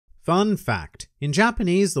Fun fact. In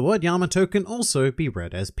Japanese, the word Yamato can also be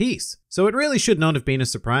read as peace. So it really should not have been a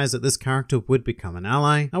surprise that this character would become an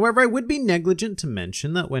ally. However, I would be negligent to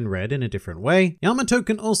mention that when read in a different way, Yamato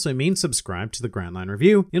can also mean subscribe to the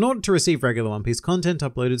GrandLineReview in order to receive regular One Piece content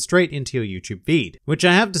uploaded straight into your YouTube feed. Which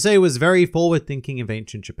I have to say was very forward-thinking of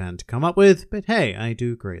ancient Japan to come up with, but hey, I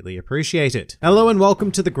do greatly appreciate it. Hello and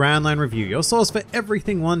welcome to the GrandLineReview, your source for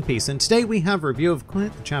everything One Piece, and today we have a review of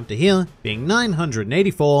quite the chapter here, being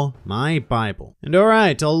 984, My Bible. And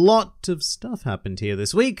alright, a lot of stuff happened here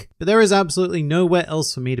this week, but there is absolutely nowhere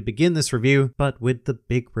else for me to begin this review but with the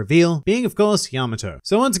big reveal, being of course Yamato.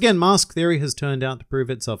 So once again, Mask Theory has turned out to prove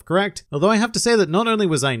itself correct, although I have to say that not only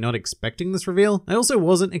was I not expecting this reveal, I also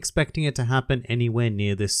wasn't expecting it to happen anywhere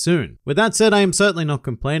near this soon. With that said, I am certainly not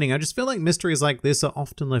complaining. I just feel like mysteries like this are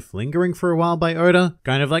often left lingering for a while by Oda,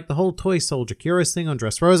 kind of like the whole Toy Soldier Curious thing on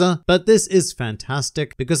Dressrosa, but this is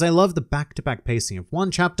fantastic because I love the back-to-back pacing of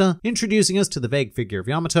one chapter, introducing us to the vague figure of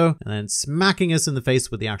Yamato, and then smacking us in the face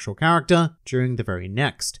with the actual character during the very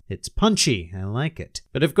next. It's punchy, I like it.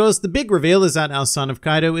 But of course, the big reveal is that our son of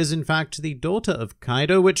Kaido is in fact the daughter of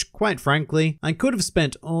Kaido, which quite frankly, I could have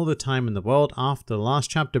spent all the time in the world after the last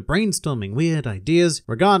chapter brainstorming weird ideas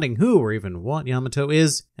regarding who or even what Yamato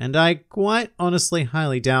is, and I quite honestly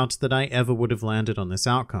highly doubt that I ever would have landed on this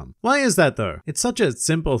outcome. Why is that though? It's such a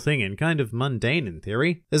simple thing and kind of mundane in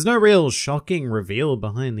theory. There's no real shocking reveal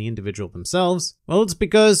behind the individual themselves. Well, it's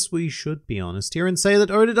because we should be honest here and say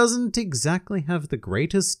that Oda doesn't exactly have the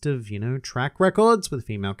greatest of, track records with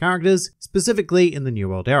female characters, specifically in the New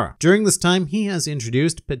World era. During this time, he has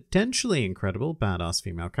introduced potentially incredible badass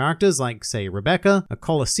female characters like, say, Rebecca, a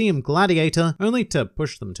Colosseum gladiator, only to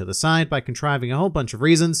push them to the side by contriving a whole bunch of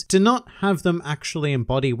reasons to not have them actually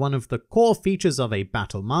embody one of the core features of a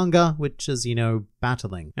battle manga, which is,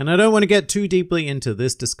 battling. And I don't want to get too deeply into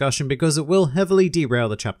this discussion because it will heavily derail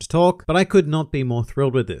the chapter talk, but I could not be more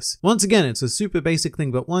thrilled with this. Once again, it's a super basic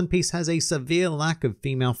thing, but One Piece has a severe lack of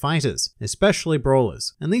female fighters, especially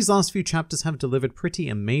brawlers. And these last few chapters have delivered pretty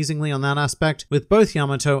amazingly on that aspect with both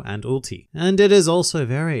Yamato and Ulti. And it is also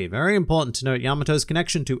very, very important to note Yamato's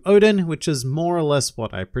connection to Odin, which is more or less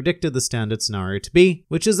what I predicted the standard scenario to be,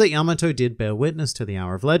 which is that Yamato did bear witness to the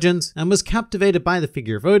Hour of Legends and was captivated by the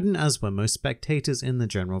figure of Odin, as were most spectators in the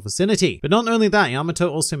general vicinity. But not only that, Yamato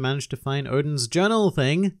also managed to find Odin's journal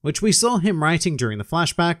thing, which we saw him writing during the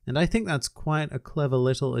flashback, and I think that's quite a clever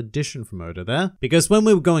little addition from Oda there, because when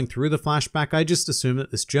we were going through the flashback, I just assumed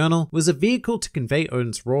that this journal was a vehicle to convey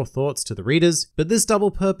Odin's raw thoughts to the readers, but this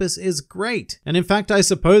double purpose is great. And in fact, I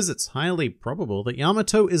suppose it's highly probable that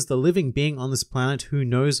Yamato is the living being on this planet who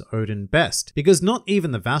knows Odin best, because not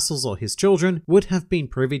even the vassals or his children would have been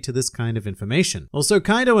privy to this kind of information. Also,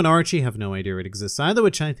 Kaido and Orochi have no idea it exists either,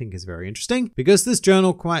 which I think is very interesting, because this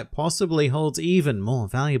journal quite possibly holds even more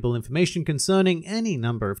valuable information concerning any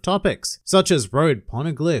number of topics, such as road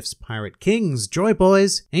poneglyphs, pirate kings, joy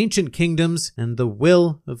boys, ancient kingdoms, and the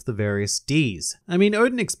will of the various Ds. I mean,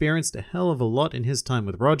 Odin experienced a hell of a lot in his time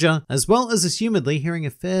with Roger, as well as assumedly hearing a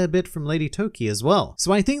fair bit from Lady Toki as well.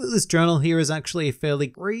 So I think that this journal here is actually a fairly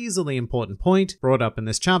crazily important point brought up in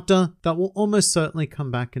this chapter that will almost certainly come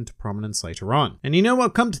back into prominence later on. And you know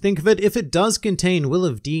what, come to think of it, if it does contain Will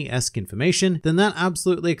of D-esque information, then that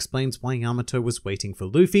absolutely explains why Yamato was waiting for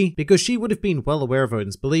Luffy, because she would have been well aware of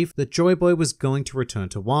Odin's belief that Joy Boy was going to return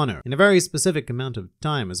to Wano in a very specific amount of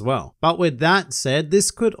time as well. But with that said,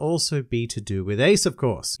 this could also be to do with Ace, of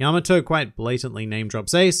course. Yamato quite blatantly name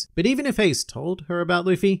drops Ace, but even if Ace told her about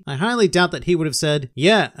Luffy, I highly doubt that he would have said,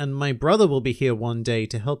 yeah, and my brother will be here one day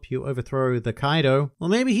to help you overthrow the Kaido. Well,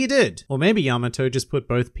 maybe he did. Or maybe Yamato just put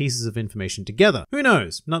both pieces of information together. Who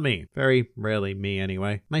knows? Not me. Very rarely me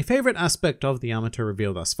anyway. My favorite aspect of the Yamato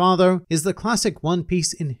reveal thus far, though, is the classic One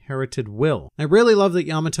Piece inherited will. I really love that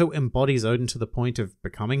Yamato embodies Odin to the point of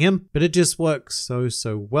becoming him, but it just works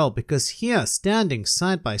so well because here, standing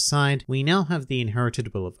side by side, we now have the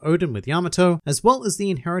inherited will of Odin with Yamato, as well as the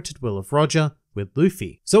inherited will of Roger with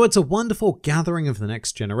Luffy. So it's a wonderful gathering of the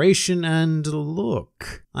next generation, and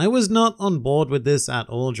look, I was not on board with this at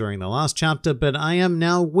all during the last chapter, but I am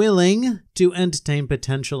now willing to entertain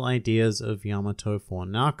potential ideas of Yamato for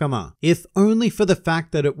Nakama, if only for the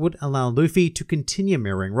fact that it would allow Luffy to continue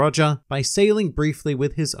mirroring Roger by sailing briefly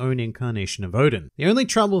with his own incarnation of Odin. The only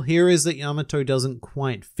trouble here is that Yamato doesn't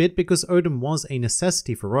quite fit because Odin was a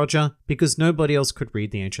necessity for Roger because nobody else could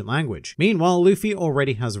read the ancient language. Meanwhile, Luffy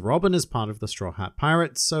already has Robin as part of the Straw Hat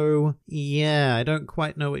Pirates, so yeah, I don't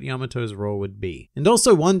quite know what Yamato's role would be. And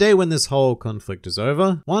also one day when this whole conflict is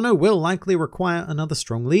over, Wano will likely require another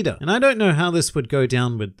strong leader. And I don't know how this would go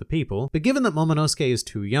down with the people, but given that Momonosuke is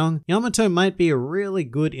too young, Yamato might be a really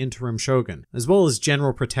good interim shogun, as well as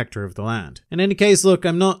general protector of the land. In any case, look,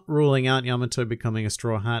 I'm not ruling out Yamato becoming a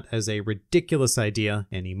Straw Hat as a ridiculous idea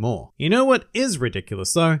anymore. You know what is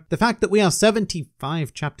ridiculous though? The fact that we are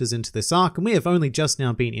 75 chapters into this arc and we have only just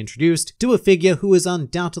now been introduced to a figure who is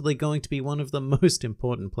undoubtedly going to be one of the most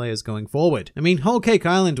important players going forward. I mean, Whole Cake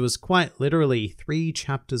Island was quite literally 3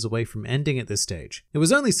 chapters away from ending at this stage. It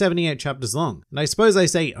was only 78 chapters long, and I suppose I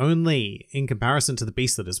say only in comparison to the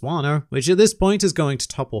beast that is Wano, which at this point is going to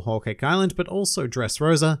topple Whole Cake Island but also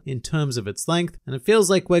Dressrosa in terms of its length, and it feels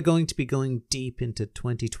like we're going to be going deep into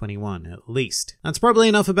 2021 at least. That's probably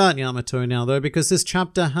enough about Yamato now though, because this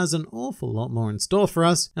chapter has an awful lot more in store for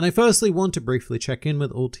us, and I firstly want to briefly check in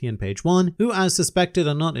with Ulti and Page 1, who as suspected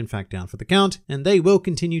are not in fact down for the count, and they will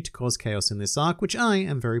continue to cause chaos in this arc, which I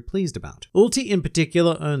am very pleased about. Ulti in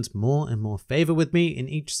particular earns more and more favor with me in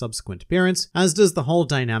each subsequent appearance, as does the whole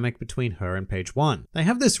dynamic between her and Page 1. They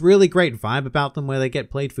have this really great vibe about them where they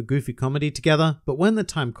get played for goofy comedy together, but when the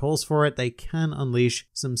time calls for it, they can unleash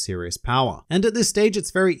some serious power. And at this stage,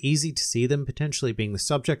 it's very easy to see them potentially being the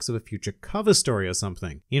subjects of a future cover story or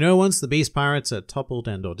something. You know, once the Beast Pirates are toppled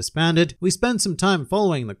and or disbanded, we spend some time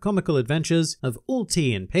following the comical adventures of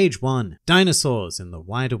Ulti and Page 1, dinosaurs in the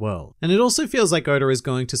wider world. And it also feels like Oda is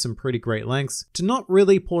going to some pretty great lengths to not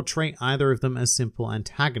really portray either of them as simple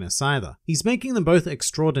antagonists either. He's making them both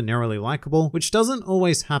extraordinarily likable, which doesn't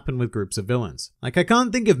always happen with groups of villains. Like, I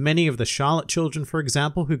can't think of many of the Charlotte children, for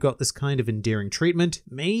example, who got this kind of endearing treatment.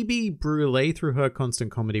 Maybe Brûlée through her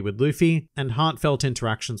constant comedy with Luffy and heartfelt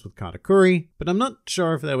interactions with Katakuri, but I'm not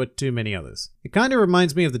sure if there were too many others. It kind of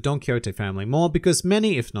reminds me of the Don Quixote family more because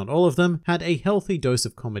many, if not all of them, had a healthy dose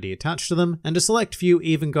of comedy attached to them, and a select few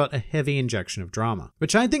even got a heavy injection of drama,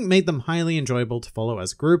 which I think made them highly enjoyable to follow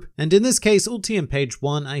as a group. And in this case, Ulti and Page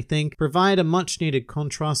 1, I think, provide a much needed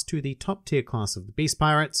contrast to the top tier class of the Beast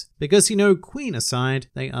Pirates, because you know, Queen aside,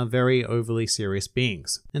 they are very overly serious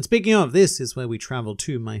beings. And speaking of, this is where we travel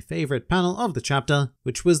to my favorite panel of the chapter,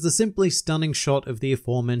 which was the simply stunning shot of the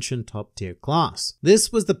aforementioned top tier class.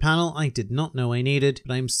 This was the panel I did not know I needed,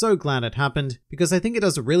 but I'm so glad it happened, because I think it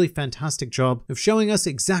does a really fantastic job of showing us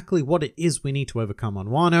exactly what it is we need to overcome on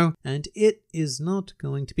Wano, and it is not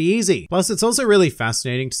going to be easy. Plus, it's also really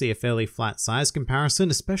fascinating to see a fairly flat size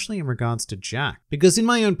comparison, especially in regards to Jack, because in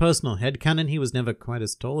my own personal headcanon, he was never quite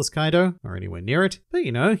as tall as Kaido, or anywhere near it, but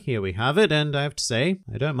you know, here we have it, and I have to say,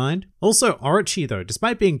 I don't mind. Also, Orochi though,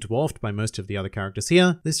 despite being dwarfed by most of the other characters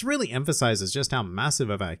here, this really emphasizes just how massive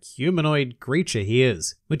of a humanoid creature he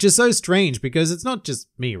is, which is so strange because it's not just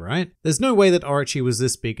me, right? There's no way that Orochi was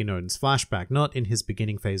this big in Oden's flashback, not in his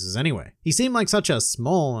beginning phases anyway. He seemed like such a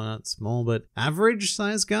not small, but average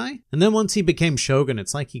size guy. And then once he became Shogun,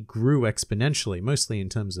 it's like he grew exponentially, mostly in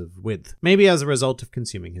terms of width. Maybe as a result of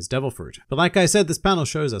consuming his devil fruit. But like I said, this panel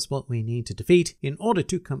shows us what we need to defeat in order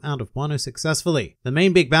to come out of Wano successfully. The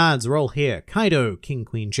main big bads are all here: Kaido, King,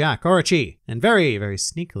 Queen, Jack, Orochi, and very, very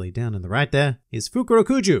sneakily down in the right there is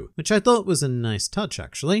Fukurokuju, which I thought was a nice touch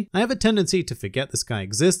actually. I have a tendency to forget this guy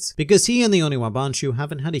exists because he and the Oniwabanshu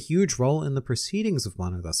haven't had a huge role in the proceedings of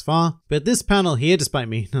Wano thus far, but this panel here, despite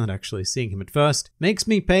me not actually seeing him at first, makes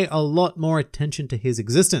me pay a lot more attention to his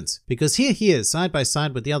existence, because here he is side by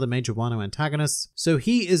side with the other major Wano antagonists, so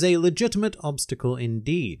he is a legitimate obstacle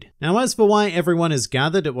indeed. Now as for why everyone is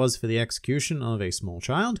gathered, it was for the execution of a small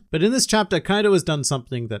child, but in this chapter Kaido has done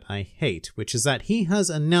something that I hate, which is that he has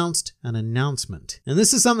announced an announcement. And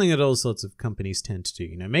this is something that all sorts of companies tend to do,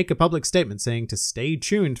 you know, make a public statement saying to stay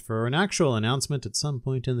tuned for an actual announcement at some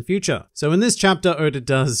point in the future. So in this chapter, Oda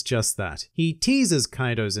does just that. He teases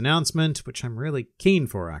Kaido's announcement, which I'm really keen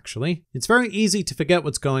for actually. It's very easy to forget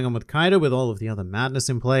what's going on with Kaido with all of the other madness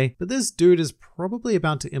in play, but this dude is probably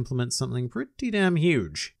about to implement something pretty damn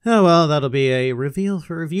huge. Oh well, that'll be a reveal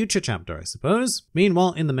for a future chapter, I suppose.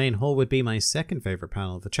 Meanwhile, in the main hall would be my second favorite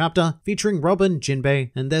panel of the chapter, featuring Robin,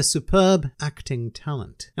 Jinbei, and their superb acting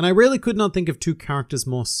talent. And I really could not think of two characters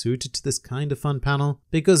more suited to this kind of fun panel,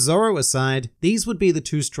 because Zoro aside, these would be the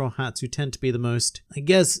two Straw Hats who tend to be the most, I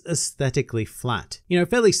guess, aesthetically flat. You know,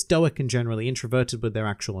 fairly stoic and generally introverted with their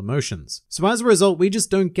actual emotions. So as a result, we just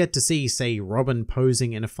don't get to see, say, Robin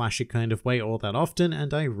posing in a flashy kind of way all that often,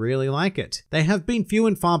 and I really like it. They have been few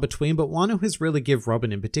and far between, but Wano has really given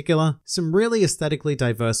Robin in particular some really aesthetically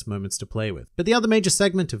diverse moments to play with. But the other major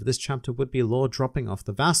segment of this chapter would be Law dropping off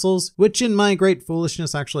the vassals, which in my great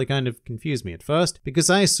foolishness actually kind of confused me at first, because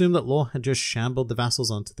I assumed that Law had just shambled the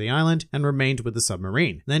vassals onto the island and remained with the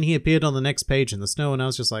submarine. then he appeared on the next page in the snow, and I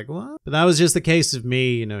was just like, what? But that was just the case of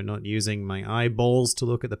me, not using my eyeballs to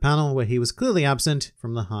look at the panel where he was clearly absent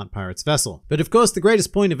from the Heart Pirate's vessel. But of course, the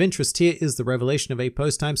greatest point of interest here is the revelation of a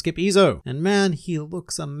post-time skip Izo. And man, he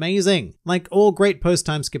looks amazing. Like all great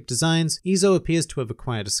post-time skip designs, Izo appears to have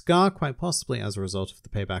acquired a scar, quite possibly as a result of the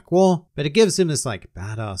Payback War, but it gives him this like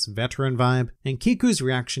badass veteran vibe, and Kiku's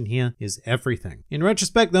reaction here is everything. In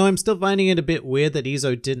retrospect though, I'm still finding it a bit weird that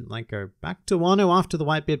Izo didn't go back to Wano after the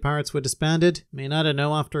Whitebeard Pirates were disbanded. I mean, I don't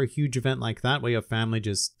know, after a huge event like that where your family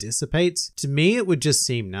just dissipates, to me it would just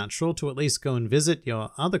seem natural to at least go and visit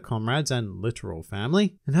your other comrades and literal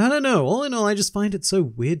family. And I don't know, all in all, I just find it so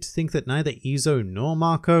weird to think that neither Izo nor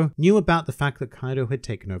Marco knew about the fact that Kaido had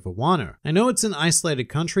taken over Wano. I know it's an isolated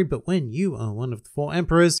country, but when you are one of the 4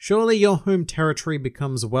 emperors, surely your home territory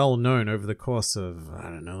becomes well known over the course of, I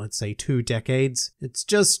don't know, let's say 2 decades. It's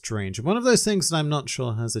just strange. One of those things that I'm not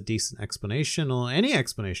sure has a decent explanation or any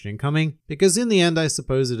explanation incoming, because in the end, I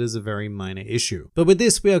suppose it is a very minor issue. But with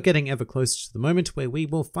this, we are getting ever closer to the moment where we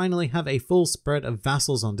will finally have a full spread of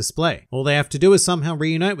vassals on display. All they have to do is somehow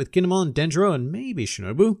reunite with Kinemon, Denjiro, and maybe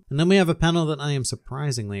Shinobu. And then we have a panel that I am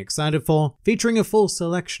surprisingly excited for, featuring a full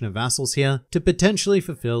selection of vassals here to potentially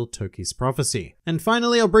fulfill Toki's prophecy. And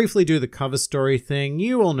finally, I'll briefly do the cover story thing.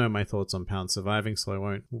 You all know my thoughts on Pound surviving, so I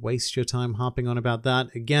won't waste your time harping on about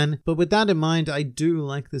that again. But with that in mind, I do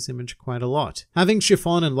like this image quite a lot. Having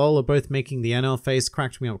Chiffon and Lola both making the NL face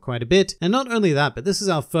cracked me up quite a bit. And not only that, but this is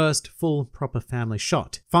our first full proper family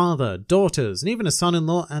shot. Father, daughters, and even a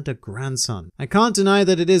son-in-law and a grandson. I can't deny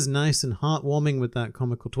that it is nice and heartwarming with that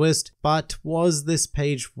comical twist, but was this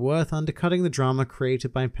page worth undercutting the drama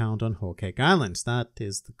created by Pound on Wholecake Island? That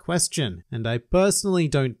is the question, and I personally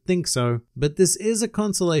don't think so, but this is a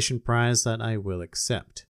consolation prize that I will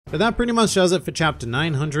accept. But that pretty much does it for chapter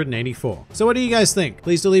 984. So what do you guys think?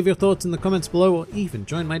 Please do leave your thoughts in the comments below, or even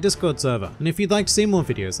join my Discord server. And if you'd like to see more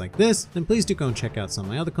videos like this, then please do go and check out some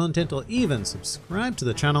of my other content, or even subscribe to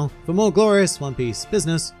the channel for more glorious One Piece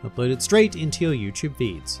business uploaded straight into your YouTube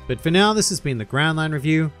feeds. But for now, this has been the Grand Line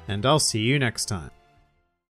Review, and I'll see you next time.